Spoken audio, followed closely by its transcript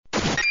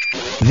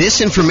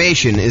This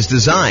information is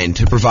designed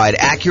to provide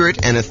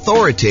accurate and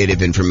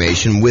authoritative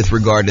information with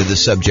regard to the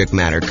subject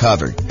matter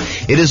covered.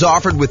 It is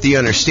offered with the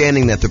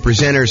understanding that the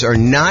presenters are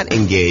not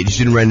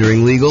engaged in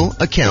rendering legal,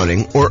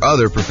 accounting, or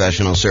other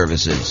professional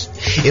services.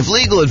 If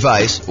legal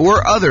advice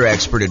or other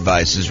expert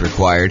advice is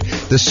required,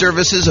 the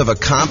services of a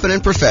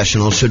competent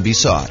professional should be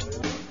sought.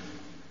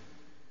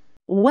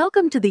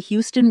 Welcome to the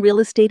Houston Real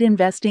Estate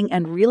Investing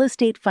and Real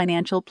Estate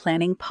Financial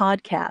Planning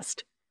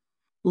Podcast.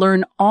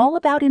 Learn all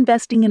about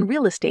investing in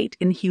real estate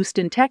in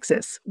Houston,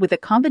 Texas, with a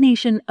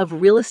combination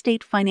of real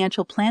estate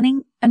financial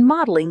planning and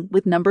modeling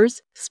with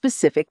numbers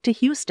specific to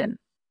Houston.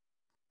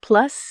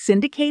 Plus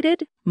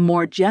syndicated,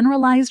 more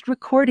generalized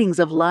recordings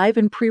of live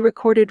and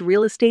pre-recorded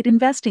real estate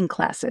investing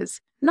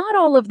classes, not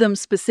all of them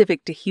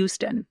specific to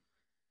Houston.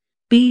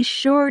 Be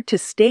sure to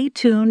stay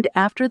tuned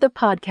after the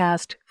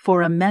podcast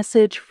for a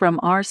message from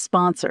our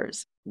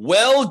sponsors.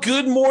 Well,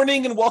 good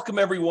morning and welcome,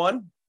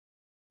 everyone.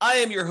 I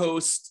am your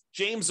host,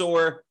 James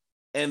Orr,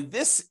 and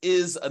this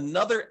is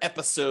another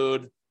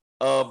episode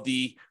of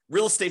the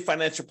Real Estate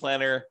Financial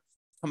Planner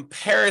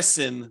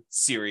comparison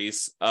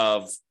series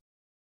of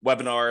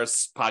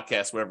webinars,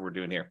 podcasts, whatever we're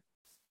doing here.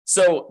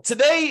 So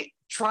today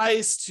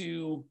tries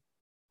to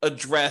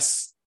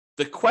address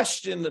the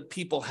question that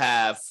people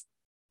have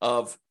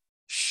of,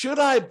 should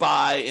I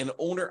buy an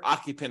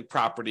owner-occupant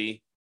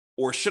property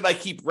or should I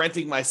keep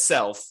renting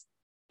myself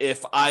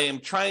if I am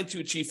trying to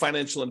achieve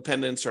financial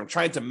independence or I'm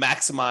trying to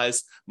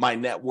maximize my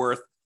net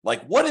worth?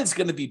 Like, what is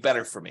going to be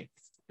better for me?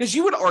 Because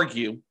you would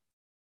argue,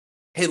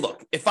 hey,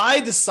 look, if I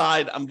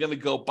decide I'm going to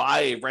go buy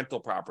a rental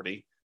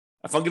property,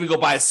 if I'm going to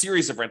go buy a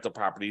series of rental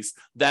properties,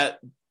 that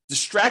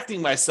distracting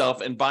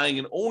myself and buying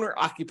an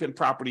owner-occupant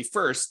property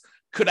first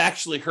could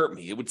actually hurt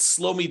me. It would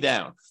slow me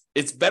down.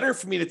 It's better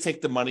for me to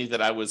take the money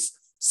that I was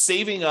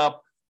saving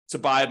up to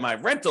buy my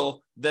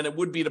rental than it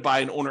would be to buy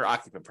an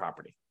owner-occupant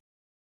property.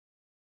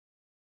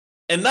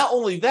 And not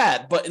only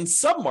that, but in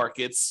some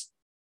markets,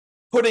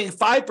 putting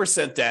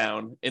 5%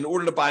 down in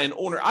order to buy an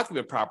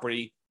owner-occupant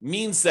property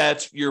means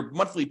that your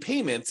monthly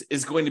payment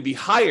is going to be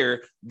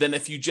higher than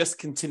if you just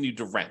continue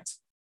to rent,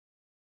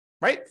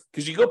 right?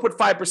 Because you go put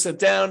 5%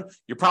 down,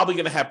 you're probably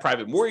going to have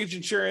private mortgage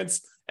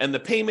insurance, and the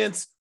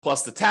payments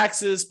plus the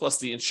taxes plus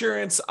the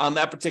insurance on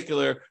that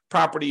particular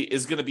property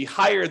is going to be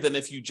higher than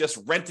if you just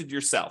rented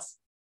yourself,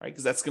 right?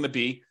 Because that's going to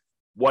be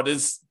what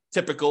is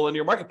typical in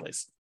your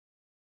marketplace.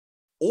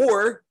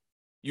 Or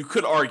you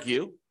could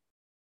argue,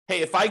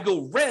 hey, if I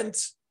go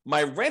rent,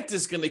 my rent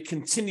is going to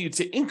continue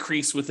to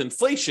increase with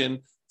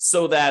inflation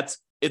so that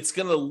it's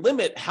going to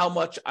limit how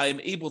much I'm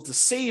able to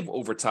save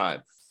over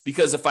time.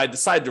 Because if I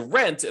decide to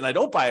rent and I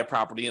don't buy a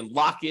property and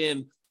lock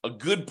in a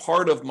good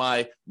part of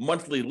my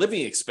monthly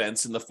living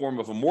expense in the form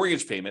of a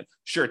mortgage payment,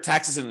 sure,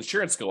 taxes and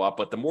insurance go up,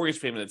 but the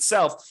mortgage payment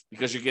itself,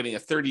 because you're getting a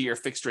 30-year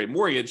fixed rate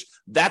mortgage,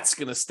 that's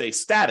going to stay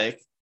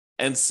static.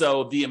 And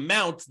so the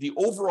amount, the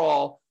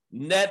overall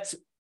net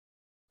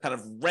kind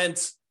of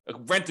rent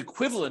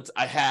equivalent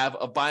I have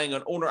of buying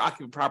an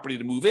owner-occupant property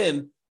to move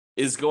in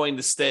is going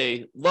to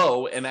stay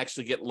low and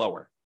actually get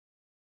lower.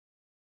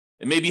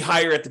 It may be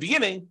higher at the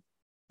beginning,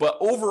 but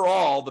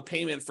overall, the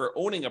payment for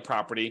owning a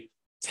property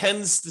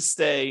tends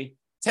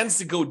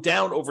to go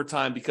down over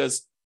time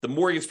because the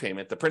mortgage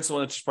payment, the principal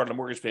and interest part of the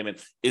mortgage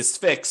payment, is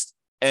fixed.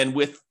 And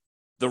with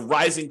the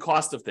rising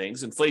cost of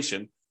things,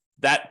 inflation,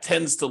 that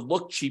tends to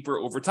look cheaper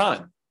over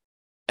time.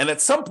 And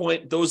at some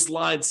point, those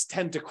lines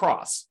tend to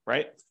cross,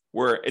 right?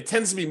 Where it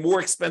tends to be more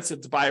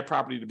expensive to buy a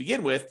property to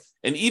begin with.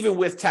 And even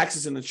with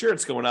taxes and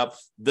insurance going up,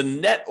 the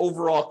net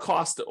overall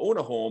cost to own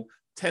a home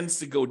tends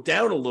to go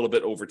down a little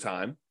bit over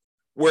time.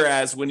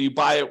 Whereas when you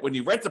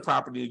rent the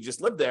property and you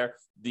just live there,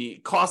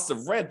 the cost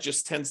of rent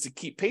just tends to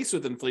keep pace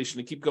with inflation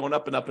and keep going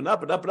up and up and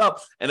up and up and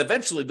up. And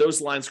eventually those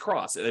lines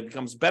cross and it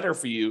becomes better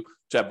for you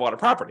to have bought a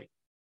property.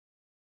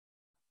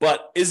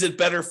 But is it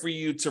better for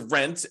you to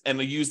rent and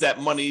use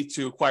that money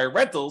to acquire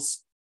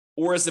rentals?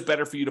 Or is it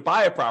better for you to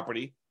buy a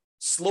property,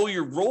 slow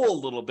your roll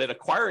a little bit,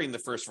 acquiring the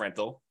first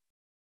rental,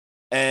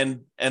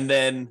 and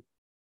then,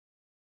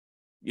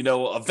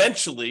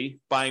 eventually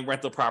buying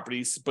rental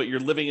properties, but you're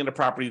living in a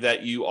property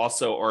that you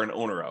also are an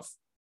owner of?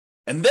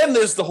 And then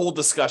there's the whole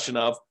discussion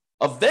of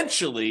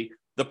eventually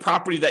the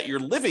property that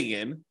you're living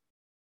in,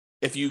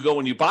 if you go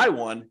and you buy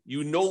one,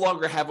 you no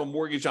longer have a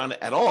mortgage on it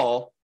at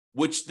all,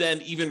 which then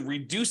even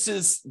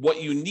reduces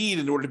what you need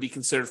in order to be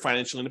considered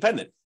financially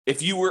independent.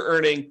 If you were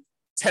earning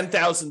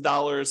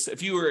 $10,000,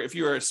 if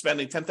you were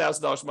spending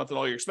 $10,000 a month on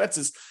all your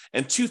expenses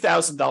and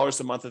 $2,000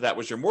 a month of that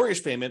was your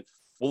mortgage payment,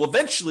 well,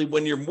 eventually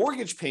when your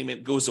mortgage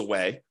payment goes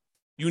away,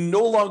 you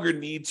no longer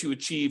need to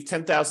achieve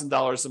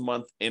 $10,000 a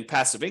month in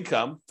passive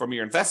income from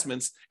your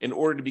investments in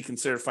order to be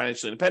considered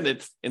financially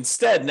independent.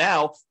 Instead,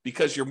 now,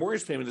 because your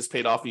mortgage payment is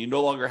paid off and you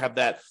no longer have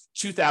that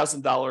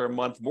 $2,000 a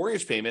month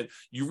mortgage payment,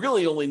 you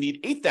really only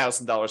need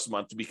 $8,000 a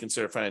month to be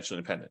considered financially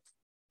independent.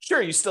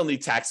 Sure, you still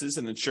need taxes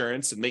and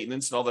insurance and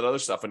maintenance and all that other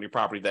stuff on your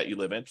property that you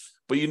live in,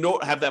 but you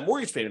don't have that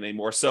mortgage payment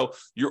anymore. So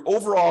your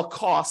overall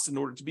cost in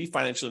order to be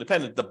financially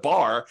independent, the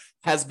bar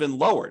has been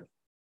lowered.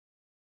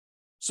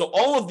 So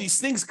all of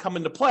these things come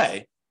into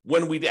play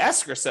when we'd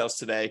ask ourselves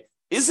today,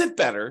 is it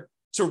better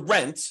to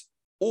rent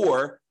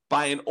or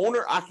buy an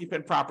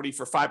owner-occupant property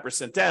for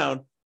 5%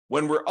 down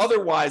when we're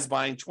otherwise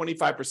buying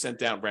 25%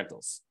 down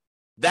rentals?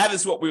 That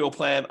is what we will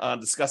plan on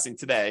discussing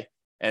today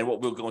and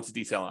what we'll go into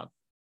detail on.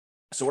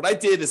 So what I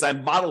did is I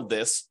modeled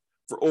this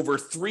for over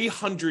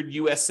 300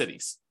 US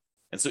cities.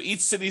 And so each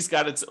city's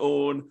got its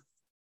own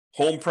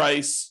home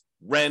price,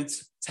 rent,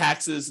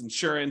 taxes,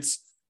 insurance.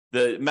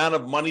 The amount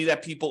of money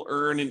that people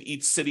earn in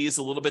each city is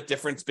a little bit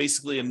different. It's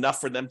basically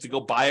enough for them to go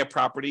buy a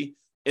property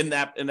in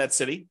that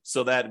city,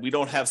 so that we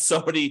don't have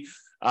somebody,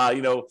 I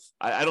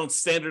don't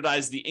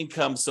standardize the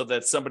income so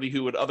that somebody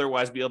who would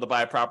otherwise be able to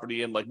buy a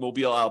property in like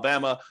Mobile,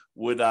 Alabama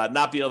would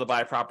not be able to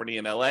buy a property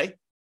in LA.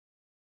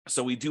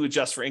 So we do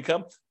adjust for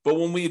income. But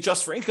when we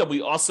adjust for income,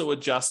 we also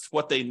adjust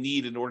what they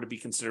need in order to be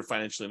considered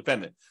financially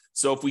independent.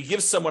 So if we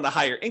give someone a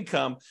higher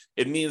income,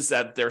 it means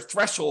that their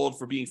threshold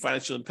for being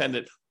financially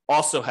independent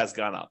also has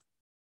gone up.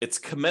 It's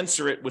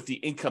commensurate with the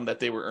income that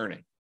they were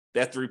earning. They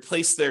have to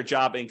replace their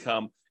job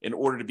income in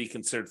order to be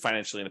considered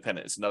financially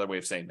independent. It's another way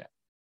of saying that.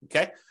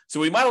 Okay, so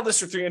we modeled this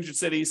for 300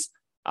 cities,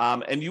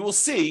 and you will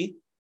see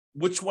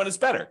which one is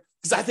better.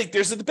 Because I think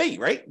there's a debate,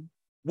 right?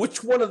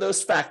 Which one of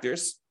those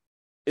factors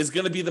is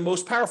going to be the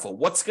most powerful?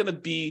 What's going to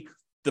be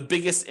the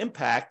biggest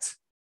impact,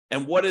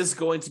 and what is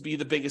going to be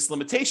the biggest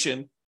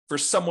limitation for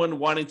someone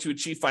wanting to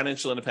achieve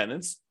financial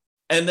independence?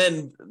 And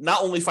then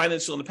not only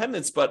financial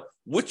independence, but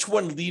which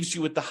one leaves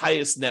you with the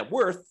highest net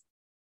worth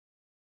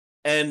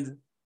and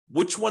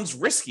which one's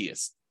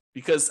riskiest?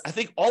 Because I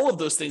think all of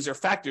those things are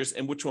factors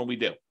in which one we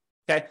do.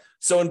 Okay,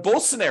 so in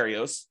both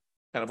scenarios,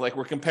 kind of like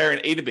we're comparing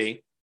A to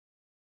B,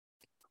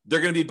 they're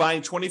going to be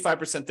buying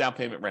 25% down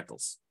payment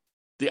rentals.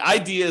 The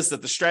idea is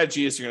that the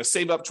strategy is you're going to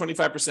save up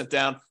 25%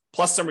 down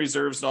plus some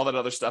reserves and all that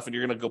other stuff, and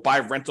you're going to go buy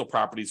rental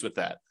properties with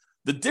that.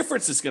 The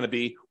difference is going to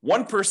be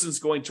one person's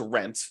going to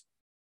rent,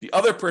 the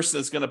other person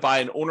is going to buy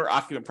an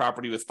owner-occupant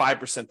property with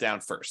 5% down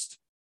first.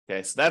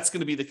 Okay, so that's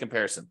going to be the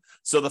comparison.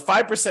 So the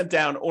 5%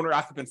 down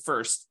owner-occupant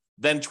first,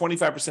 then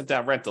 25%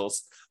 down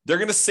rentals, they're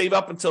going to save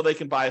up until they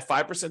can buy a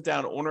 5%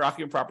 down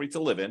owner-occupant property to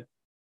live in.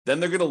 Then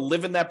they're going to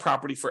live in that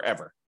property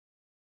forever.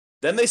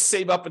 Then they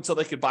save up until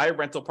they could buy a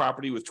rental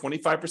property with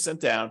 25%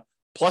 down,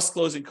 plus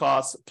closing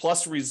costs,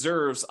 plus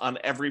reserves on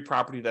every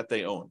property that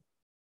they own,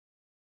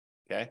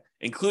 okay,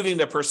 including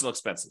their personal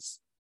expenses.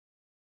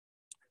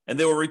 And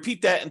they will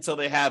repeat that until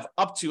they have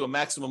up to a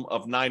maximum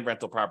of 9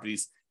 rental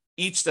properties,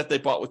 each that they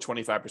bought with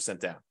 25%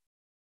 down.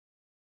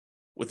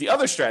 With the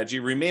other strategy,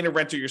 remain a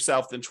renter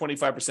yourself, then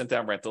 25%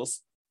 down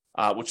rentals,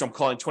 which I'm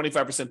calling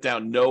 25%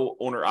 down, no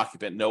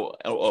owner-occupant, no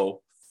OO.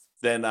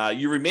 Then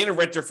you remain a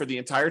renter for the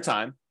entire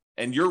time,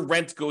 and your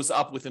rent goes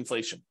up with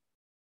inflation,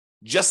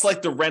 just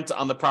like the rent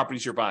on the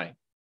properties you're buying.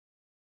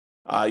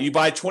 You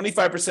buy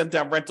 25%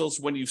 down rentals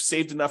when you've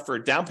saved enough for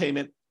a down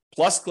payment,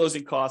 plus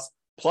closing costs,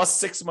 plus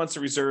 6 months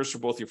of reserves for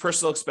both your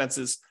personal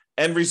expenses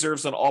and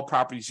reserves on all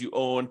properties you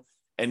own.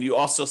 And you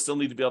also still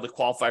need to be able to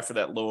qualify for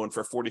that loan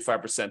for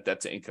 45%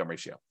 debt to income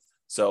ratio.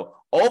 So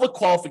all the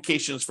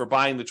qualifications for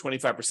buying the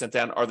 25%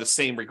 down are the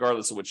same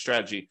regardless of which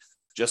strategy.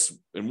 Just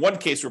in one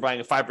case, we're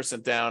buying a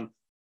 5% down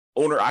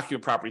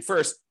owner-occupant property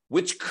first,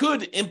 which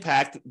could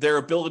impact their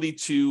ability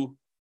to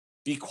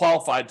be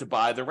qualified to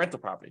buy the rental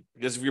property.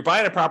 Because if you're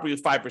buying a property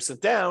with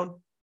 5% down,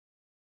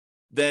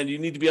 then you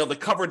need to be able to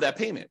cover that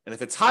payment. And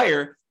if it's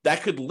higher,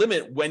 that could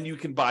limit when you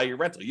can buy your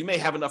rental. You may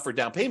have enough for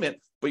down payment,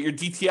 but your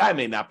DTI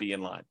may not be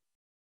in line.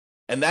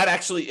 And that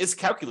actually is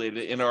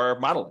calculated in our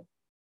modeling.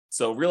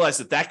 So realize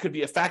that that could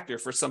be a factor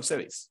for some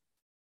cities.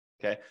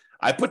 Okay,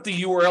 I put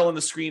the URL on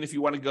the screen if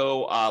you want to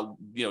go,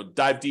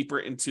 dive deeper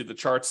into the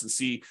charts and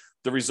see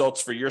the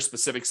results for your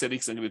specific city,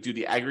 because I'm going to do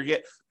the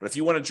aggregate. But if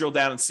you want to drill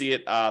down and see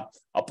it, I'll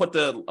put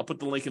the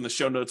link in the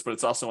show notes, but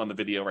it's also on the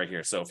video right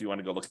here. So if you want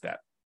to go look at that.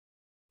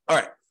 All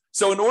right.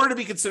 So in order to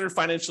be considered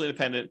financially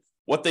independent,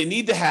 what they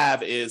need to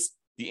have is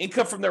the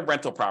income from their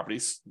rental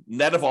properties,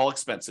 net of all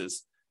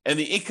expenses, and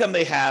the income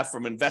they have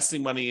from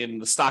investing money in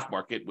the stock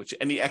market, which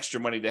any extra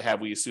money they have,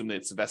 we assume that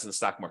it's invested in the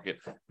stock market.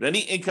 But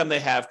any income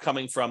they have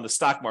coming from the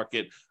stock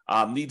market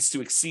needs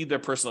to exceed their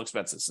personal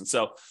expenses. And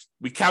so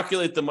we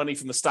calculate the money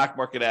from the stock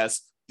market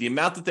as the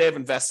amount that they have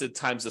invested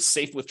times the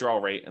safe withdrawal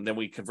rate, and then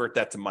we convert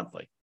that to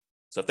monthly.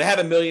 So if they have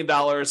 $1 million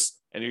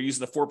and you're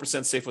using the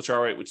 4% safe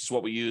withdrawal rate, which is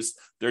what we use,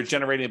 they're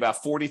generating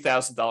about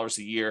 $40,000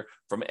 a year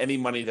from any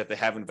money that they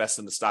have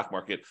invested in the stock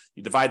market.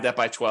 You divide that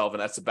by 12,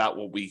 and that's about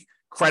what we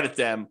credit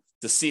them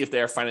to see if they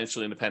are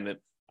financially independent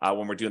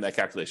when we're doing that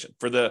calculation.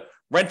 For the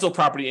rental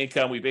property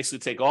income, we basically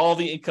take all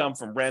the income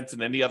from rent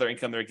and any other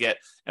income they get,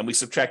 and we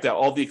subtract out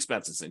all the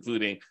expenses,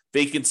 including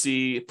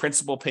vacancy,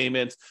 principal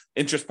payment,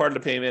 interest part of the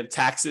payment,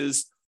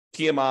 taxes,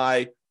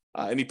 PMI,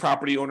 any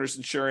property owner's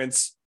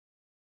insurance,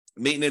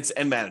 maintenance,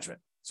 and management.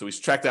 So we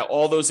subtract out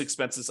all those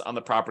expenses on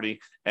the property,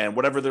 and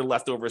whatever they're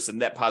left over is a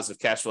net positive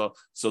cash flow.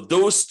 So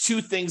those two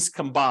things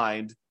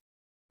combined,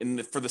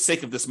 for the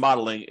sake of this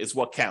modeling, is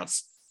what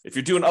counts. If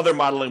you're doing other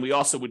modeling, we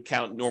also would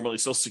count normally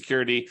Social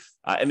Security,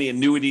 any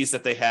annuities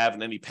that they have,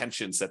 and any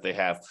pensions that they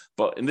have.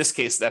 But in this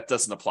case, that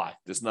doesn't apply.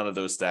 There's none of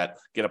those that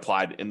get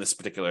applied in this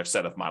particular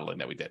set of modeling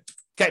that we did.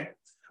 Okay.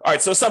 All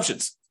right. So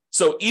assumptions.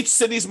 So each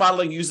city's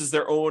modeling uses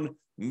their own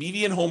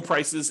median home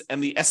prices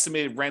and the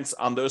estimated rents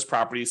on those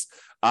properties.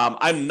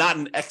 I'm not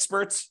an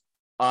expert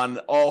on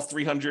all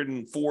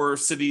 304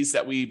 cities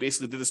that we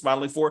basically did this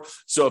modeling for.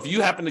 So if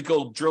you happen to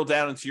go drill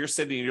down into your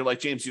city and you're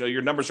like, James,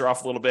 your numbers are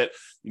off a little bit,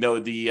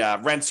 the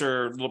rents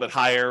are a little bit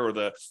higher, or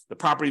the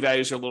property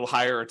values are a little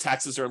higher, or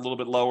taxes are a little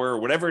bit lower, or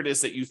whatever it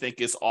is that you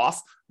think is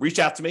off, reach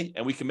out to me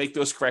and we can make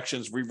those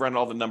corrections, rerun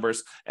all the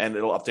numbers, and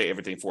it'll update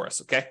everything for us.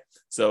 Okay.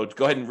 So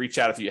go ahead and reach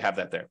out if you have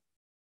that there.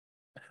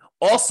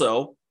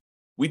 Also,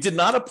 we did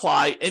not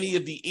apply any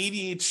of the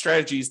 88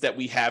 strategies that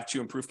we have to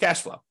improve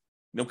cash flow.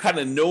 Kind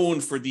of known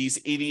for these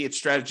 88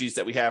 strategies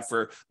that we have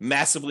for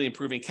massively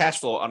improving cash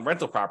flow on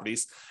rental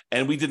properties.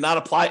 And we did not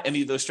apply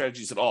any of those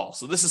strategies at all.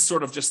 So this is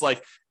sort of just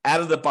like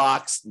out of the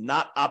box,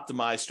 not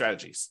optimized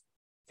strategies.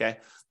 Okay.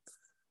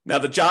 Now,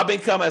 the job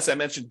income, as I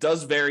mentioned,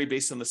 does vary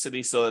based on the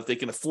city so that they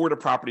can afford a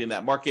property in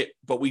that market.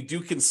 But we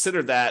do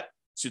consider that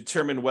to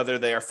determine whether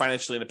they are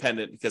financially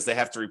independent, because they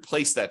have to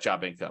replace that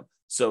job income.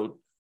 So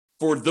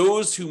for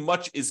those who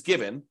much is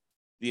given,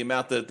 the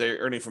amount that they're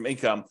earning from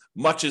income,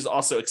 much is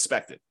also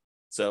expected.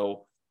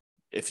 So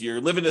if you're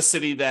living in a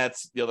city that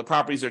the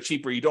properties are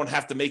cheaper, you don't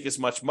have to make as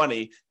much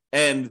money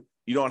and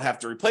you don't have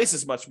to replace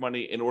as much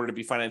money in order to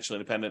be financially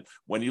independent.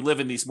 When you live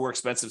in these more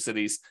expensive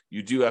cities,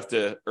 you do have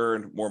to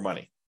earn more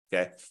money.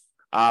 Okay.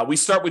 We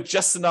start with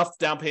just enough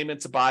down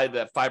payment to buy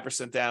that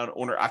 5% down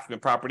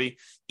owner-occupant property.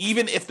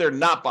 Even if they're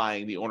not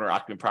buying the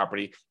owner-occupant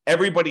property,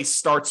 everybody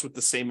starts with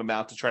the same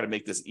amount to try to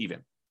make this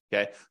even.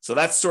 Okay, so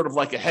that's sort of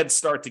like a head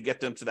start to get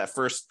them to that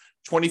first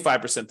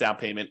 25% down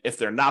payment if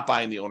they're not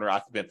buying the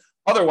owner-occupant.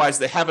 Otherwise,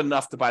 they have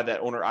enough to buy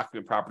that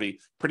owner-occupant property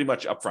pretty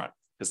much upfront,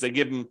 because we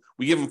give them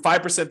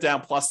 5%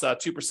 down plus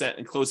 2%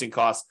 in closing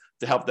costs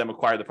to help them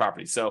acquire the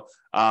property. So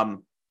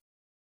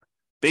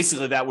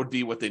basically, that would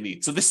be what they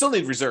need. So they still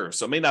need reserves.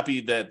 So it may not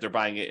be that they're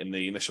buying it in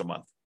the initial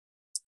month.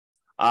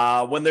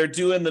 When they're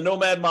doing the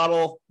nomad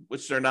model,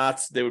 which they're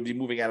not, they would be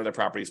moving out of their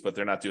properties, but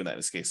they're not doing that in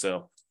this case.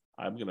 So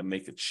I'm going to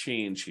make a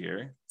change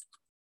here.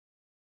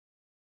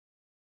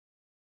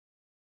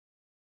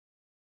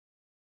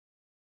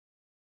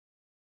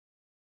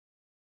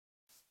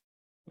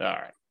 All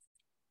right.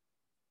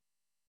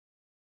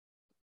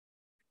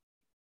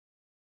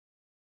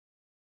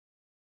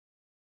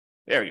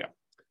 There we go.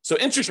 So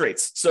interest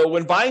rates. So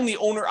when buying the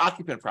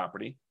owner-occupant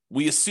property,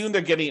 we assume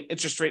they're getting an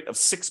interest rate of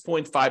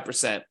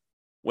 6.5%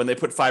 when they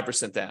put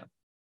 5% down.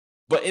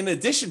 But in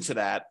addition to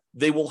that,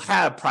 they will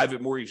have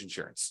private mortgage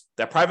insurance.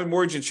 That private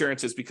mortgage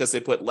insurance is because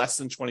they put less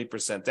than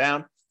 20%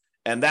 down,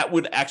 and that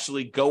would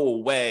actually go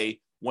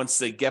away once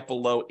they get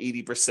below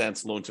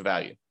 80% loan to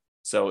value.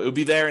 So it would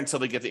be there until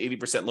they get to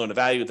 80% loan to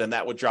value, then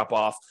that would drop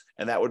off,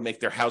 and that would make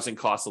their housing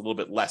costs a little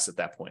bit less at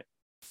that point.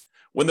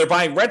 When they're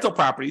buying rental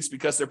properties,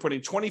 because they're putting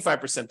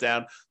 25%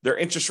 down, their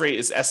interest rate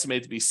is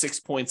estimated to be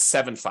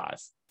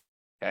 6.75.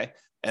 Okay.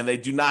 And they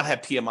do not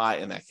have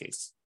PMI in that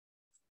case.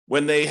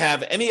 When they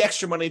have any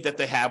extra money that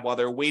they have while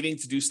they're waiting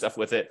to do stuff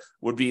with it,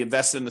 would be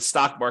invested in the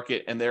stock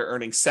market, and they're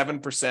earning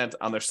 7%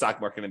 on their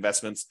stock market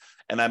investments.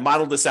 And I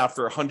modeled this out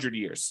for 100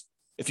 years.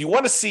 If you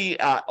want to see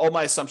all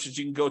my assumptions,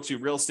 you can go to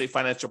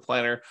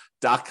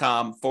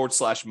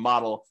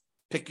realestatefinancialplanner.com/model,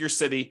 pick your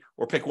city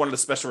or pick one of the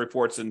special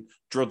reports and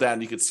drill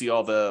down. You can see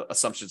all the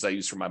assumptions I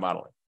use for my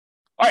modeling.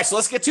 All right, so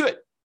let's get to it.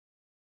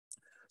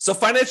 So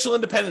financial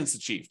independence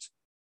achieved.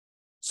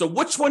 So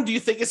which one do you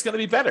think is going to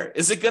be better?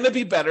 Is it going to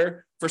be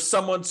better for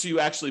someone to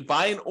actually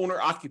buy an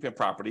owner-occupant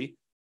property,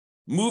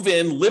 move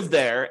in, live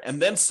there, and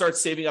then start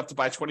saving up to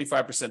buy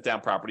 25% down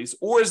properties?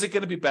 Or is it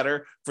going to be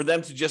better for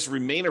them to just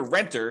remain a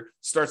renter,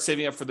 start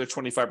saving up for their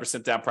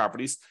 25% down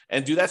properties,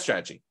 and do that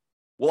strategy?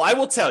 Well, I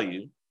will tell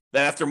you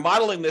that after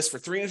modeling this for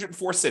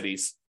 304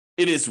 cities,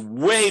 it is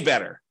way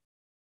better,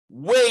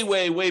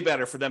 way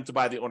better for them to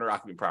buy the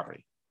owner-occupant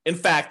property. In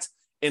fact,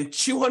 in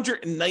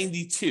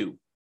 292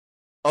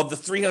 of the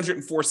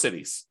 304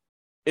 cities,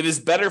 it is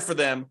better for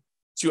them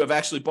to have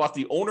actually bought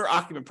the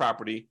owner-occupant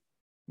property,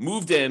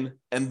 moved in,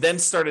 and then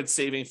started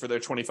saving for their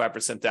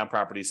 25% down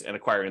properties and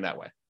acquiring that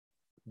way.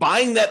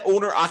 Buying that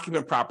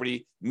owner-occupant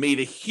property made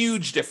a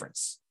huge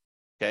difference.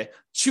 Okay,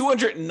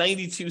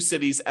 292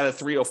 cities out of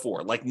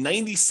 304, like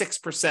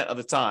 96% of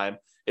the time,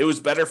 it was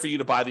better for you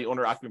to buy the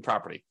owner-occupant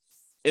property.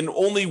 In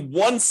only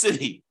one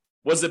city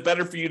was it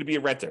better for you to be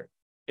a renter.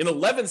 In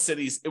 11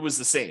 cities, it was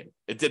the same.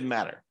 It didn't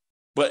matter.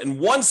 But in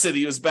one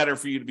city, it was better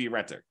for you to be a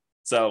renter.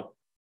 So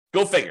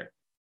go figure.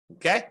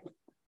 Okay.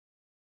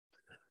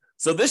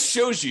 So this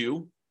shows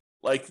you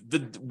like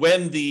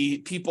when the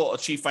people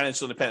achieve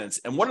financial independence.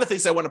 And one of the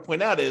things I want to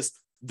point out is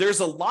there's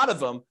a lot of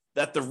them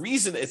that the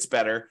reason it's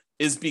better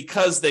is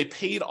because they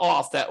paid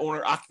off that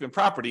owner-occupant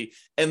property,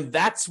 and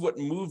that's what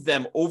moved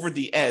them over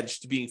the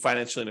edge to being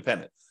financially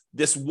independent.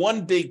 This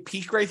one big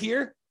peak right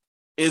here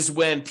is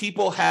when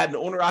people had an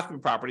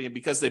owner-occupant property, and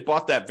because they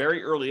bought that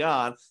very early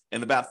on,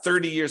 and about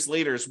 30 years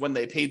later is when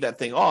they paid that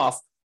thing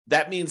off,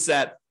 that means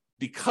that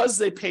because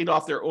they paid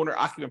off their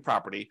owner-occupant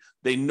property,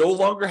 they no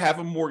longer have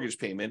a mortgage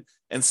payment,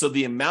 and so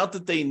the amount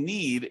that they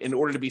need in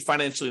order to be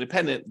financially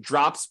independent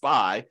drops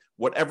by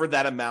whatever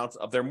that amount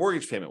of their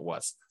mortgage payment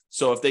was.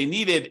 So if they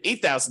needed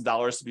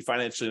 $8,000 to be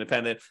financially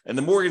independent and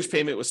the mortgage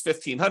payment was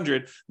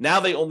 $1,500,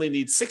 now they only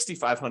need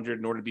 $6,500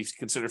 in order to be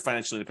considered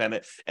financially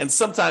independent. And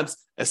sometimes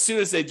as soon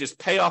as they just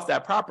pay off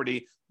that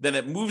property, then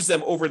it moves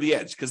them over the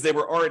edge because they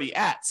were already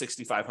at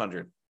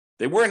 $6,500.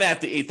 They weren't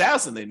at the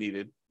 $8,000 they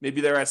needed.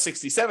 Maybe they're at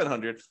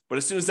 $6,700, but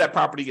as soon as that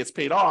property gets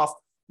paid off,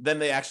 then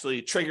they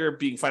actually trigger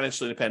being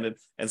financially independent.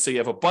 And so you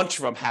have a bunch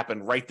of them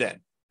happen right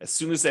then, as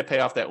soon as they pay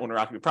off that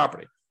owner-occupant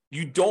property.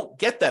 You don't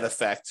get that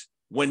effect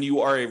when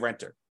you are a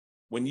renter.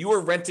 When you are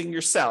renting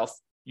yourself,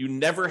 you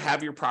never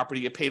have your property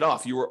get paid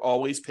off. You are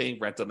always paying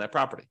rent on that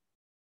property.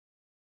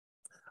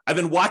 I've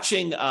been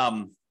watching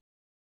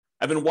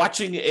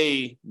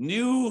a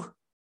new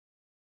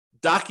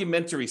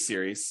documentary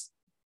series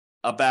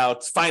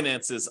about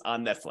finances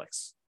on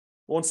Netflix.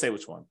 I won't say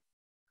which one,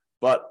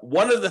 but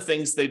one of the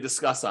things they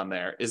discuss on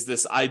there is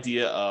this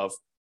idea of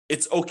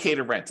it's okay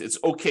to rent. It's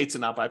okay to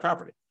not buy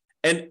property.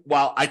 And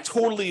while I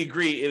totally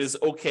agree it is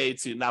okay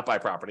to not buy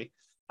property,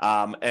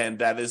 and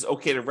that is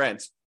okay to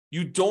rent,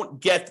 you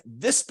don't get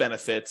this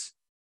benefit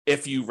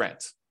if you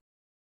rent.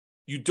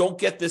 You don't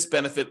get this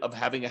benefit of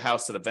having a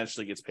house that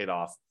eventually gets paid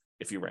off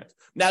if you rent.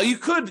 Now, you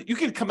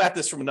could come at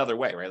this from another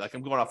way, right? Like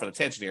I'm going off on a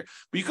tangent here,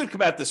 but you could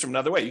come at this from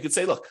another way. You could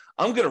say, look,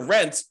 I'm going to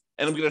rent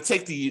and I'm going to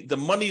take the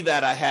money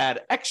that I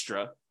had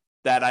extra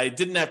that I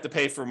didn't have to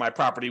pay for my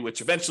property,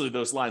 which eventually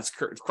those lines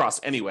cross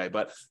anyway.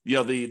 But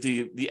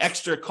the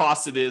extra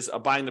cost it is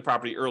of buying the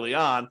property early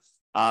on,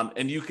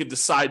 and you could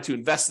decide to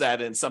invest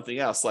that in something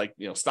else like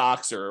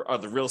stocks or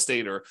other real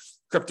estate or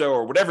crypto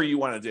or whatever you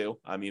want to do.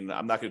 I mean,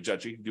 I'm not going to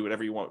judge you. You can do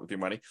whatever you want with your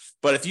money.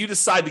 But if you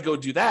decide to go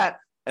do that,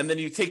 and then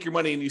you take your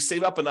money and you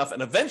save up enough,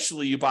 and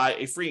eventually you buy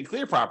a free and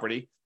clear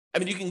property, I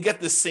mean, you can get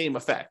the same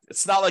effect.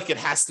 It's not like it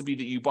has to be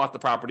that you bought the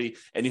property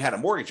and you had a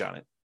mortgage on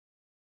it.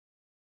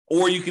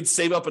 Or you could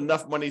save up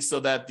enough money so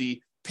that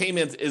the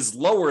payment is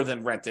lower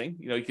than renting.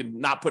 You can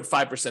not put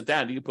 5%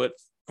 down. You can put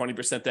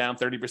 20% down,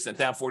 30%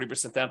 down,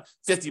 40% down,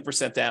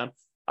 50% down,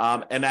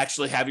 and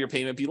actually have your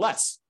payment be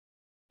less.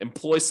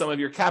 Employ some of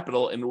your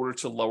capital in order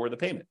to lower the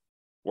payment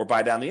or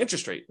buy down the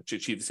interest rate to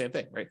achieve the same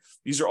thing, right?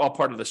 These are all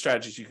part of the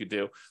strategies you could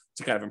do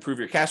to kind of improve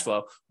your cash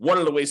flow. One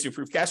of the ways to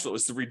improve cash flow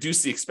is to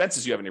reduce the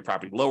expenses you have in your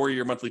property, lower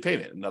your monthly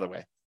payment, another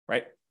way,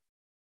 right?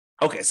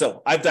 Okay,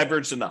 so I've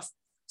diverged enough.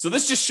 So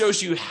this just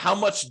shows you how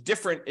much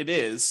different it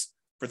is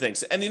for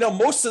things. And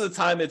most of the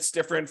time it's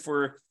different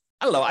for,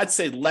 I don't know, I'd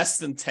say less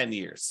than 10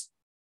 years,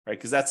 right?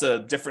 Because that's a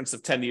difference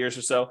of 10 years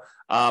or so.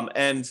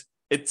 And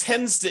it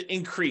tends to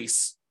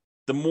increase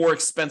the more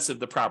expensive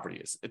the property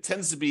is. It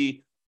tends to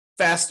be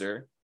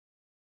faster,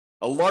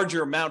 a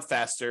larger amount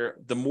faster,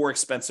 the more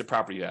expensive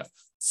property you have.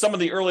 Some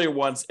of the earlier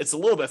ones, it's a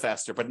little bit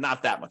faster, but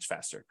not that much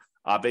faster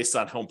based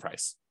on home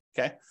price,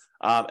 okay?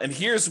 And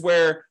here's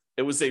where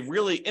it was a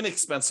really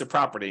inexpensive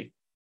property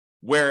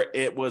where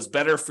it was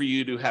better for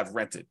you to have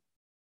rented.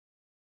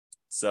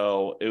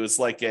 So it was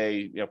like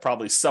a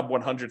probably sub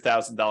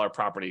 $100,000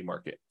 property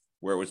market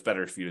where it was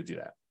better for you to do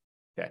that.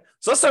 Okay,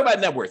 so let's talk about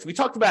net worth. We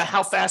talked about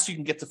how fast you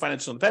can get to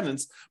financial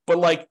independence, but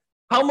like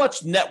how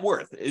much net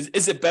worth?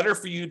 Is it better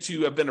for you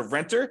to have been a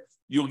renter?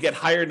 You'll get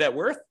higher net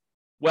worth?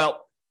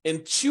 Well,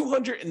 in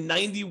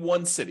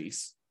 291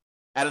 cities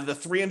out of the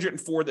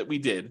 304 that we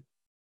did,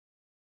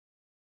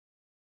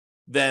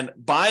 then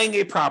buying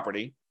a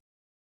property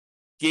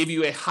gave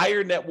you a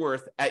higher net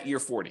worth at year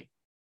 40.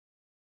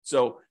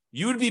 So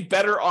you would be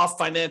better off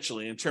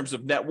financially in terms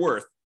of net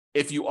worth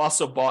if you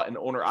also bought an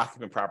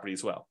owner-occupant property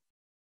as well.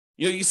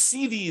 You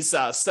see these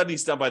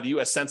studies done by the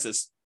U.S.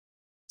 Census,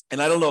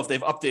 and I don't know if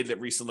they've updated it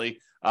recently,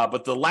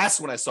 but the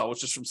last one I saw,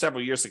 which is from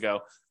several years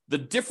ago, the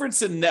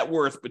difference in net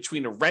worth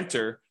between a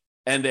renter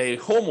and a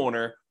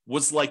homeowner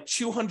was like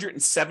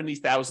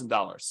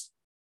 $270,000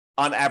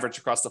 on average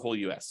across the whole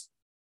U.S.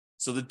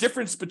 So the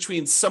difference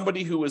between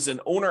somebody who is an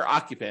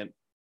owner-occupant,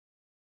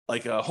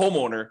 like a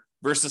homeowner,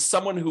 versus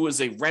someone who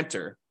is a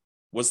renter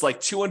was like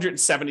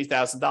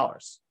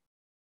 $270,000.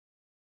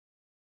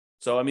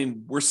 So, I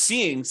mean, we're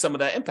seeing some of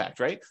that impact,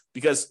 right?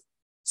 Because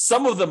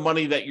some of the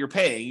money that you're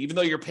paying, even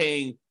though you're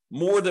paying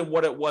more than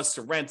what it was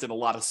to rent in a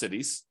lot of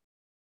cities,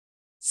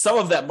 some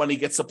of that money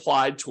gets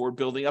applied toward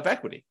building up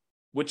equity,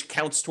 which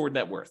counts toward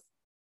net worth,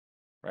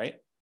 right?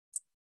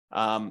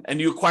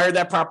 And you acquired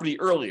that property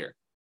earlier.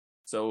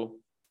 So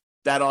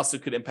that also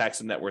could impact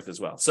some net worth as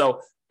well.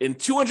 So in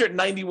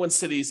 291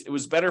 cities, it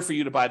was better for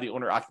you to buy the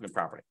owner-occupant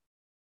property.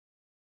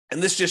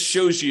 And this just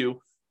shows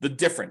you the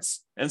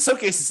difference. And in some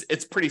cases,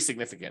 it's pretty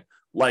significant,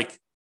 like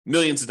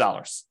millions of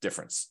dollars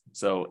difference.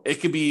 So it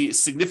could be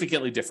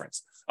significantly different.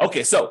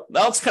 Okay, so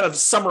now let's kind of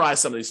summarize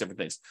some of these different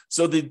things.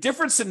 So the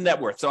difference in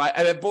net worth. So I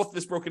have both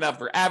this broken out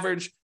for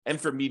average and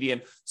for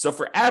median. So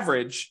for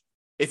average,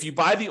 if you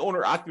buy the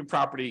owner-occupant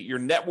property, your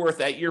net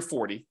worth at year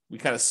 40, we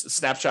kind of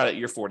snapshot at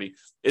year 40,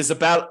 is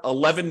about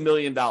 $11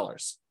 million.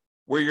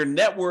 Where your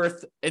net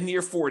worth in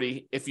year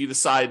 40, if you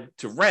decide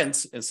to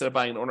rent instead of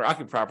buying an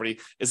owner-occupant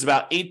property, is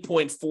about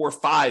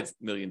 $8.45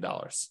 million.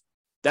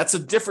 That's a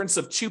difference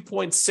of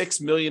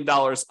 $2.6 million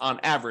on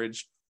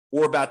average,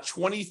 or about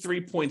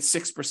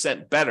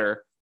 23.6%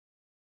 better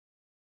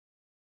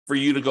for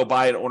you to go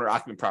buy an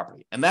owner-occupant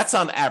property. And that's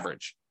on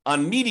average.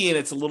 On median,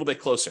 it's a little bit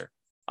closer.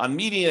 On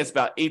median, it's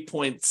about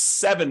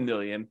 8.7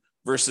 million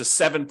versus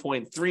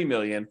 7.3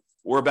 million,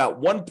 or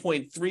about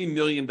 $1.3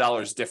 million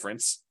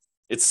difference.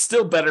 It's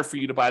still better for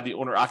you to buy the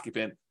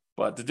owner-occupant,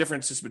 but the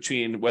difference is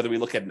between whether we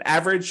look at an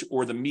average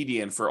or the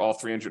median for all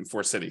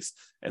 304 cities.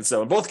 And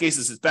so in both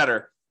cases, it's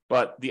better,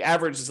 but the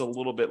average is a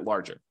little bit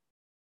larger.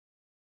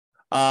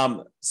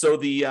 So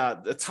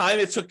the time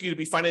it took you to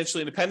be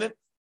financially independent,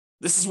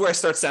 this is where I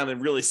start sounding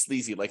really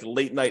sleazy, like a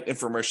late night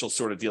infomercial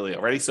sort of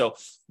dealio. Ready? So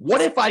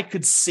what if I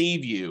could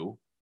save you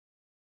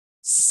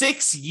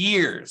 6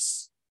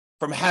 years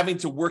from having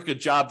to work a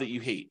job that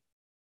you hate?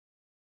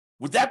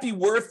 Would that be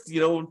worth,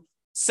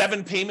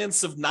 7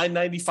 payments of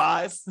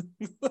 $995?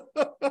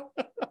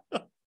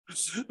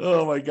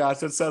 Oh my gosh,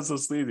 that sounds so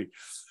sleazy.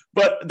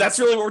 But that's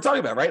really what we're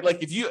talking about, right? Like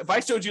if I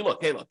showed you,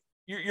 look,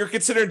 you're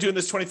considering doing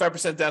this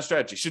 25% down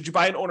strategy. Should you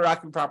buy an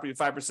owner-occupant property at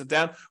 5%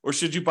 down, or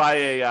should you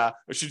or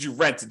should you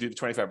rent to do the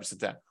 25%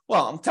 down?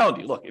 Well, I'm telling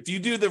you, look, if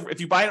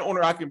you buy an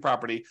owner-occupant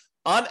property,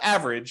 on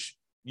average,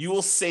 you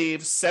will save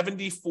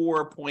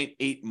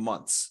 74.8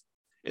 months.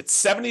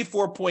 It's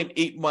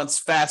 74.8 months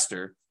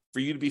faster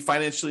for you to be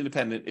financially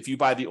independent if you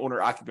buy the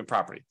owner-occupant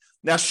property.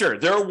 Now, sure,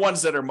 there are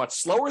ones that are much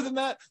slower than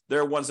that. There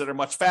are ones that are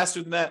much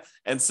faster than that.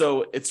 And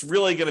so it's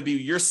really going to be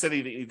your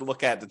city that you need to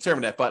look at to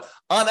determine that. But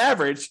on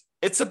average,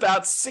 it's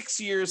about 6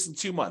 years and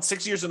 2 months,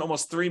 6 years and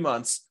almost 3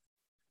 months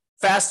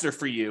faster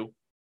for you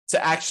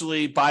to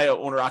actually buy an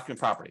owner-occupant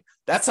property.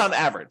 That's on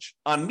average.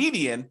 On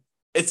median,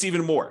 it's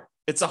even more.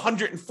 It's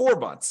 104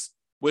 months,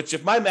 which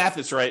if my math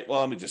is right, well,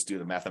 let me just do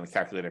the math on the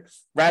calculator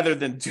rather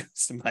than do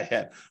this in my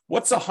head.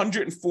 What's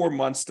 104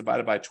 months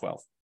divided by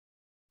 12?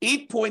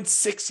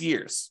 8.6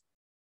 years.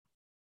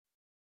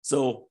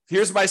 So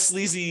here's my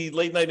sleazy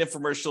late night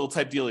infomercial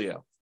type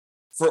dealio.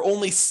 For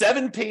only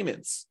 7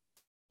 payments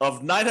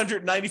of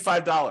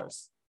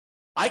 $995,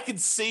 I could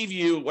save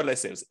you, what did I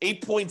say? It was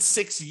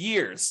 8.6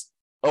 years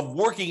of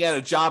working at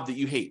a job that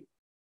you hate,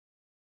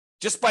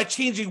 just by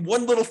changing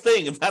one little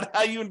thing about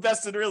how you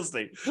invest in real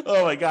estate.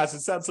 Oh my gosh,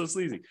 it sounds so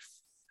sleazy.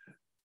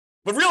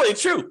 But really,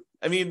 it's true.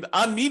 I mean,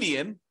 on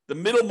median, the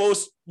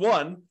middlemost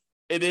one,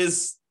 it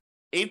is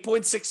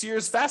 8.6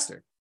 years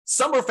faster.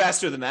 Some are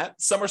faster than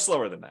that. Some are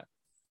slower than that.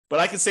 But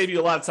I can save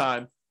you a lot of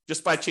time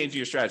just by changing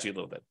your strategy a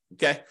little bit,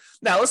 okay?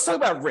 Now, let's talk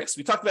about risk.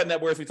 We talked about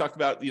net worth. We talked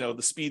about,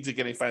 the speeds of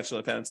getting financial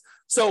independence.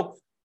 So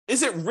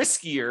is it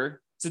riskier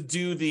to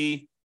do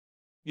the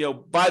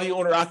buy the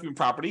owner-occupant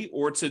property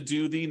or to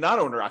do the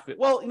non-owner-occupant?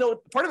 Well,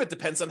 part of it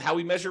depends on how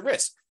we measure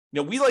risk.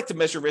 We like to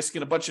measure risk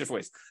in a bunch of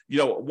different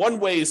ways. One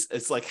way is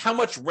it's like how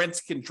much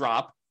rent can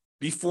drop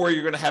before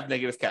you're going to have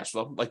negative cash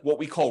flow, like what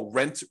we call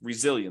rent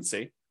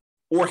resiliency,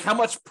 or how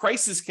much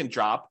prices can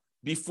drop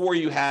before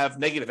you have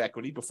negative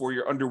equity, before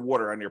you're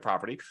underwater on your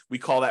property. We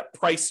call that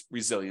price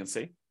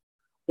resiliency.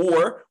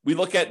 Or we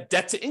look at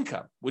debt to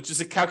income, which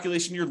is a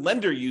calculation your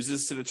lender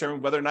uses to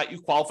determine whether or not you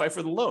qualify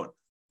for the loan.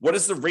 What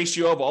is the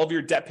ratio of all of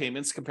your debt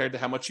payments compared to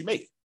how much you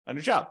make on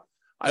your job?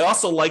 I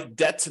also like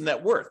debt to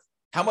net worth,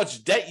 how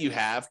much debt you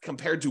have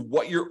compared to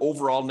what your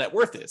overall net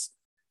worth is.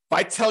 If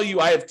I tell you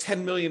I have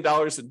 $10 million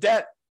in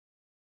debt,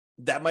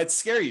 that might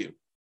scare you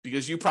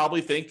because you probably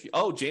think,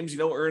 oh, James,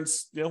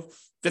 earns,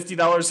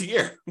 $50 a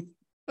year.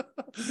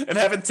 And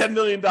having $10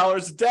 million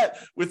in debt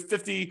with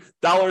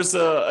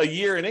 $50 a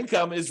year in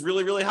income is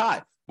really, really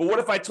high. But what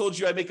if I told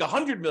you I make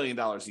 $100 million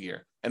a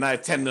year and I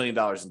have $10 million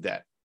in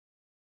debt?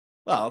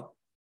 Well,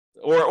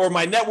 or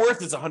my net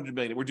worth is $100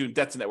 million. We're doing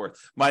debt to net worth.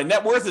 My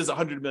net worth is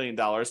 $100 million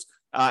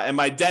and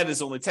my debt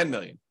is only $10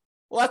 million.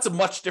 Well, that's a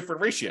much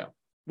different ratio.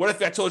 What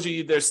if I told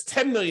you there's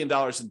 $10 million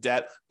in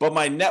debt, but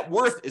my net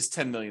worth is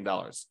 $10 million?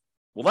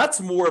 Well,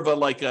 that's more of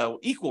a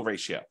equal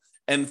ratio.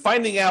 And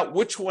finding out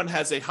which one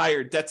has a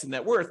higher debt to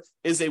net worth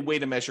is a way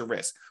to measure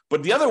risk.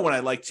 But the other one I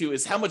like too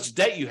is how much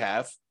debt you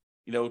have,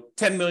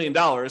 $10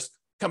 million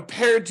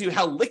compared to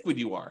how liquid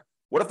you are.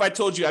 What if I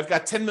told you I've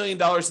got $10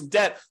 million in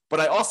debt, but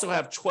I also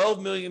have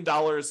 $12 million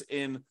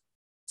in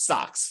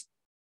stocks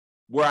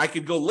where I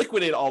could go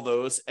liquidate all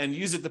those and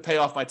use it to pay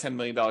off my $10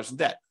 million in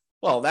debt?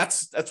 Well,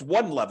 that's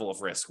one level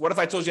of risk. What if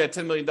I told you I had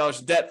 $10 million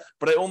in debt,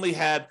 but I only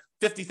had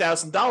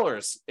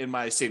 $50,000 in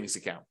my savings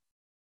account?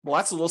 Well,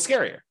 that's a little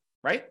scarier,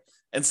 right?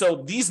 And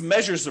so these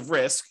measures of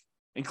risk,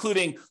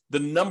 including the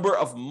number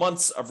of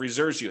months of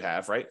reserves you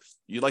have, right?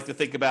 You like to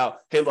think about,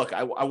 hey, look,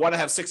 I want to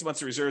have 6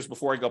 months of reserves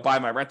before I go buy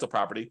my rental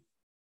property.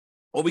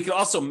 Well, we can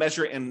also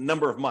measure it in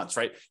number of months,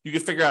 right? You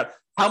can figure out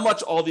how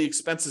much all the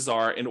expenses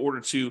are in order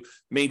to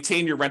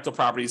maintain your rental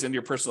properties and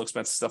your personal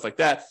expenses, stuff like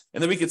that.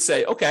 And then we could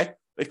say, okay,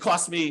 it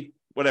cost me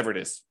whatever it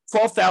is,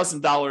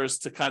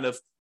 $12,000 to kind of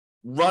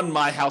run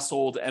my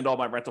household and all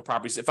my rental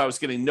properties if I was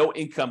getting no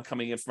income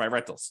coming in from my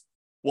rentals.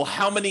 Well,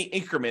 how many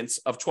increments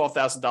of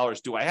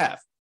 $12,000 do I have?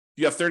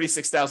 If you have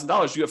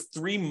 $36,000, you have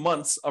 3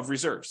 months of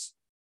reserves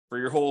for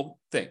your whole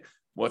thing.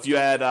 Well, if you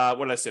had,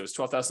 what did I say? It was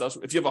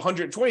 $12,000. If you have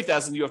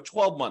 $120,000, you have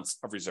 12 months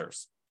of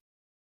reserves.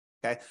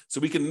 Okay. So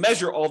we can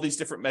measure all these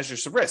different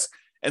measures of risk.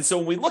 And so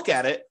when we look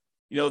at it,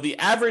 the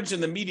average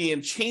and the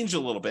median change a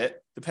little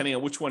bit depending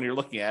on which one you're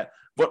looking at.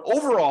 But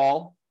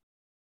overall,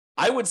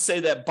 I would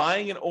say that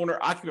buying an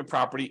owner-occupant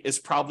property is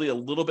probably a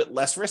little bit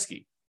less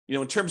risky.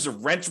 In terms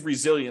of rent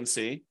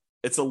resiliency,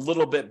 it's a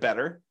little bit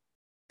better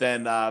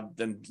than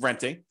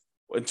renting.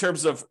 In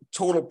terms of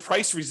total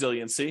price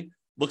resiliency,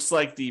 looks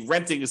like the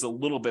renting is a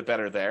little bit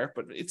better there,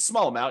 but it's a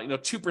small amount,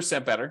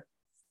 2% better.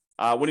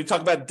 When you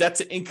talk about debt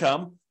to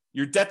income,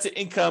 your debt to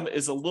income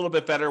is a little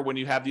bit better when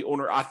you have the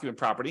owner-occupant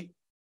property.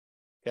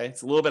 Okay,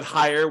 it's a little bit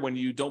higher when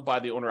you don't buy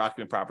the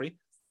owner-occupant property.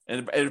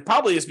 And it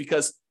probably is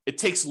because it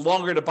takes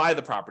longer to buy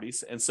the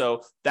properties. And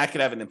so that could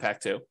have an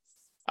impact too.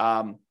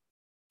 And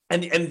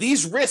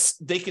these risks,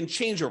 they can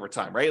change over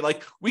time, right?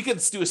 Like we could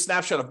do a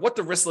snapshot of what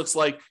the risk looks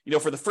like,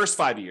 for the first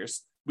 5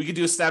 years. We could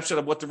do a snapshot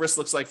of what the risk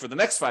looks like for the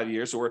next 5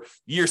 years or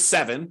year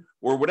 7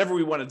 or whatever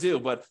we want to do.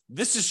 But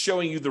this is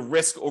showing you the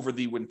risk over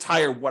the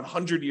entire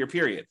 100-year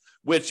period,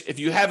 which if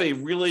you have a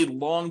really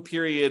long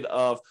period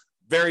of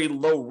very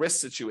low risk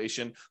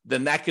situation,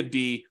 then that could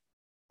be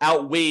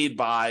outweighed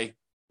by,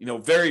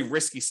 very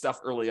risky stuff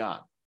early on.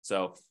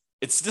 So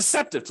it's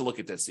deceptive to look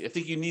at this. I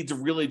think you need to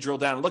really drill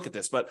down and look at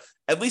this, but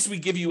at least we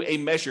give you a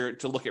measure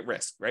to look at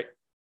risk, right?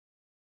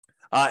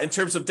 In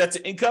terms of debt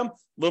to income, a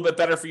little bit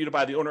better for you to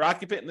buy the owner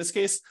occupant in this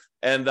case.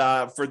 And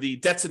for the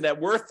debt to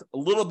net worth, a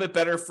little bit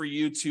better for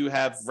you to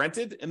have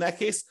rented in that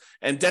case.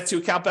 And debt to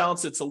account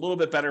balance, it's a little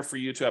bit better for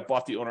you to have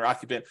bought the owner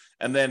occupant.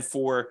 And then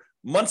for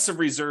months of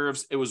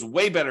reserves, it was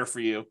way better for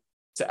you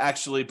to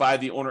actually buy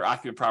the owner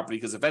occupant property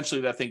because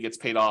eventually that thing gets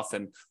paid off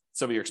and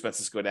some of your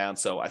expenses go down.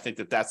 So I think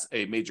that that's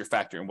a major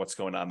factor in what's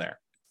going on there.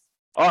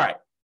 All right.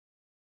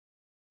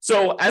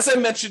 So as I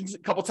mentioned a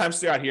couple times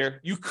throughout here,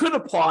 you could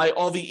apply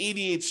all the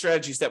 88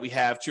 strategies that we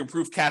have to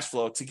improve cash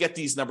flow to get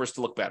these numbers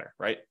to look better,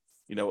 right?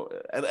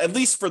 At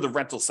least for the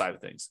rental side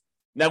of things.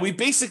 Now, we've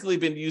basically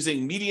been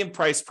using median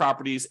price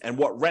properties and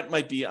what rent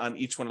might be on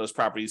each one of those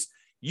properties.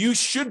 You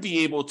should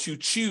be able to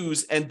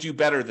choose and do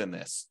better than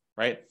this,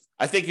 right?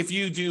 I think if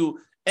you do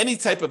any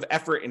type of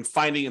effort in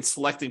finding and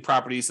selecting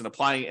properties and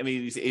applying any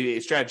of these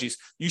 88 strategies,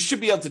 you should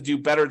be able to do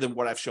better than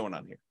what I've shown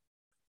on here.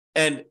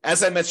 And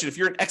as I mentioned, if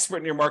you're an expert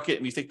in your market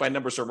and you think my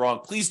numbers are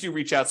wrong, please do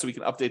reach out so we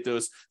can update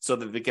those so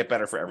that they get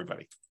better for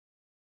everybody.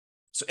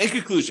 So in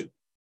conclusion,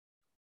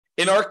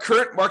 in our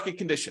current market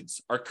conditions,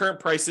 our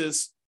current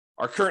prices,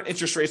 our current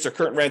interest rates, our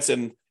current rents,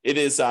 and it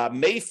is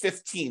May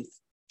 15th,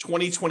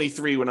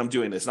 2023 when I'm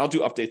doing this, and I'll do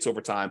updates over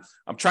time.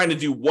 I'm trying to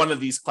do one of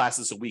these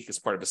classes a week as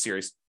part of a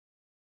series.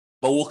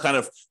 But we'll kind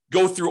of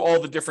go through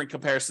all the different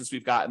comparisons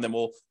we've got, and then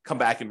we'll come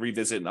back and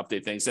revisit and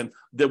update things. And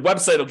the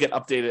website will get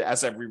updated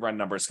as I rerun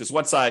numbers, because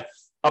once I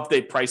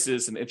update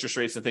prices and interest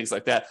rates and things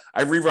like that,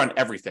 I rerun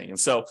everything. And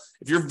so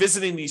if you're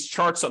visiting these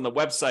charts on the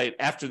website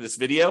after this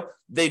video,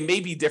 they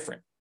may be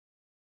different.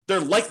 They're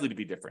likely to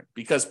be different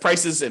because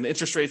prices and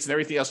interest rates and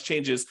everything else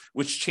changes,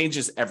 which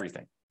changes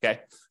everything. Okay.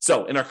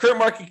 So in our current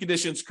market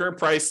conditions, current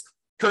price,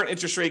 current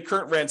interest rate,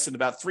 current rents in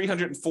about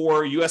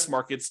 304 US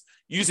markets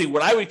using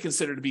what I would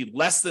consider to be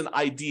less than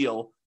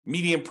ideal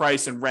median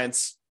price and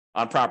rents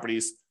on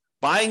properties,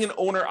 buying an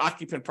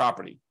owner-occupant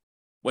property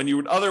when you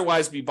would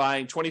otherwise be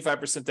buying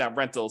 25% down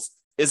rentals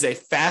is a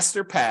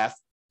faster path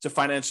to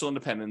financial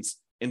independence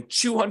in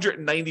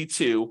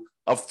 292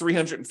 of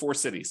 304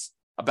 cities,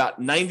 about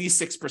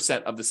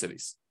 96% of the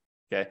cities.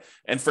 Okay.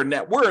 And for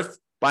net worth,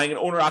 buying an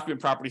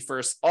owner-occupant property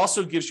first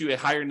also gives you a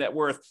higher net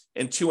worth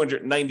in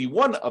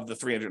 291 of the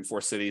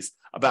 304 cities,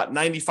 about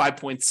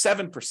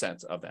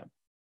 95.7% of them.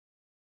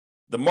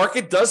 The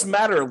market does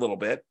matter a little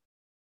bit,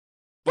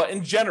 but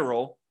in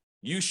general,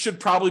 you should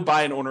probably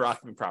buy an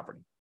owner-occupant property.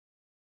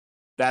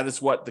 That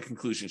is what the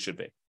conclusion should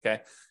be,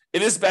 okay?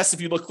 It is best if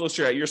you look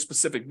closer at your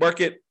specific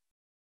market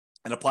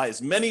and apply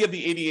as many of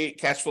the 88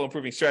 cash flow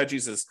improving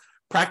strategies as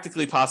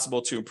practically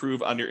possible to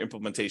improve on your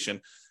implementation.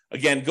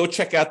 Again, go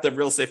check out the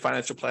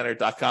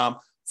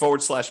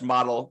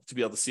realestateFinancialPlanner.com/model to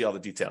be able to see all the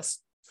details.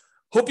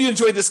 Hope you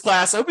enjoyed this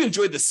class. I hope you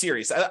enjoyed this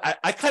series.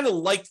 I kind of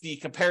like the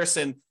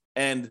comparison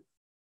and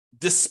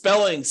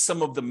dispelling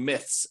some of the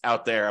myths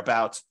out there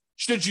about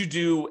should you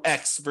do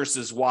X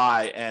versus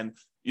Y and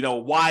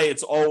why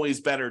it's always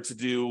better to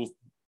do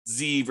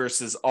Z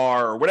versus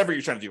R or whatever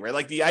you're trying to do, right?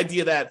 Like the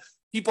idea that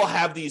people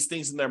have these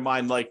things in their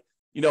mind like,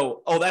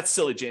 oh, that's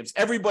silly, James.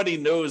 Everybody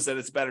knows that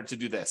it's better to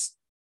do this.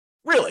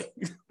 Really?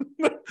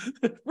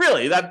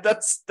 Really?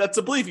 That's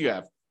a belief you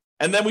have.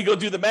 And then we go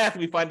do the math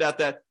and we find out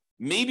that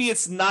maybe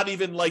it's not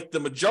even like the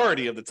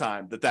majority of the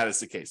time that is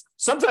the case.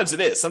 Sometimes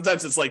it is.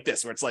 Sometimes it's like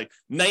this, where it's like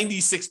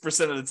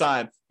 96% of the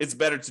time, it's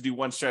better to do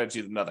one strategy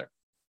than another.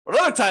 But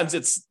other times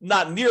it's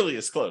not nearly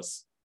as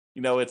close.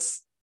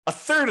 It's a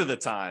third of the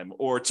time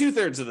or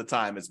 2/3 of the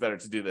time it's better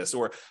to do this,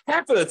 or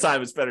half of the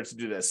time it's better to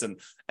do this.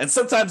 And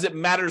sometimes it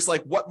matters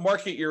like what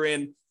market you're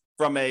in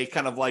from a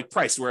kind of like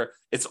price, where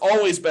it's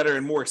always better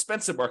in more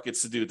expensive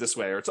markets to do it this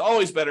way, or it's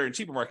always better in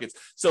cheaper markets.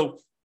 So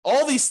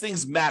all these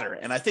things matter.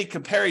 And I think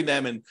comparing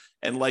them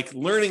and like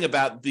learning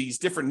about these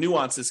different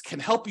nuances can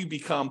help you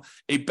become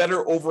a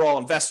better overall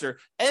investor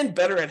and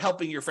better at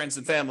helping your friends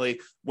and family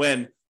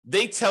when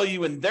they tell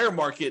you in their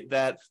market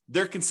that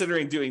they're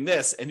considering doing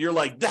this. And you're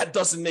like, that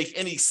doesn't make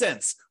any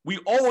sense. We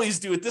always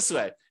do it this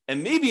way.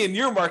 And maybe in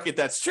your market,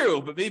 that's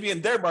true, but maybe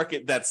in their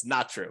market, that's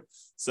not true.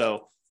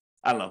 So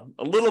I don't know,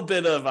 a little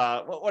bit of,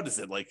 what is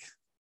it? Like,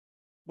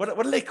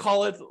 what do they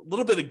call it? A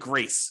little bit of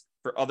grace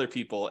for other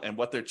people and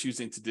what they're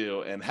choosing to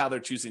do and how they're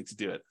choosing to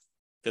do it.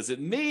 Because it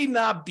may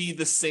not be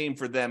the same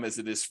for them as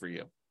it is for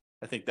you.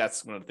 I think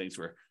that's one of the things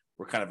we're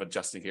kind of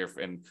adjusting here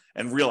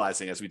and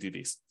realizing as we do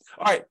these.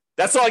 All right,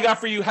 that's all I got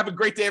for you. Have a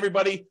great day,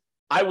 everybody.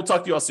 I will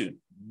talk to you all soon.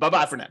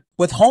 Bye-bye for now.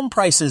 With home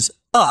prices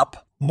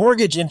up,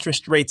 mortgage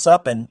interest rates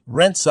up, and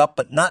rents up,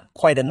 but not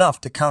quite enough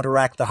to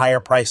counteract the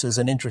higher prices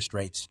and interest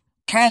rates,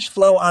 cash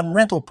flow on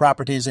rental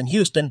properties in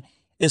Houston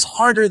is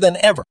harder than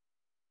ever.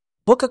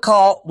 Book a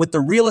call with the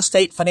Real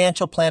Estate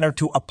Financial Planner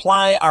to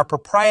apply our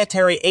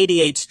proprietary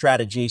 88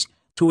 strategies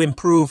to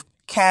improve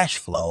cash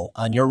flow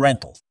on your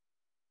rentals.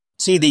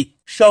 See the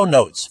show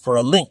notes for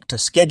a link to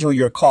schedule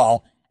your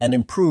call and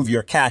improve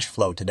your cash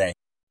flow today.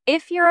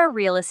 If you're a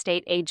real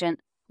estate agent,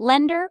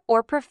 lender,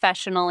 or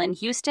professional in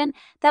Houston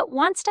that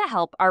wants to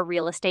help our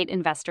real estate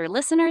investor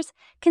listeners,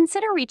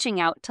 consider reaching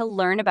out to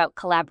learn about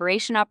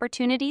collaboration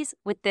opportunities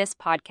with this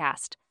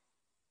podcast.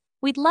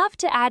 We'd love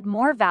to add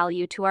more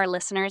value to our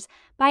listeners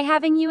by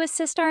having you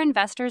assist our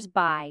investors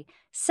buy,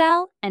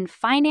 sell, and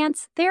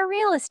finance their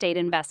real estate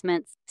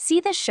investments. See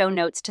the show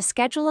notes to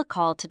schedule a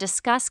call to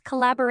discuss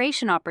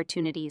collaboration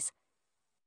opportunities.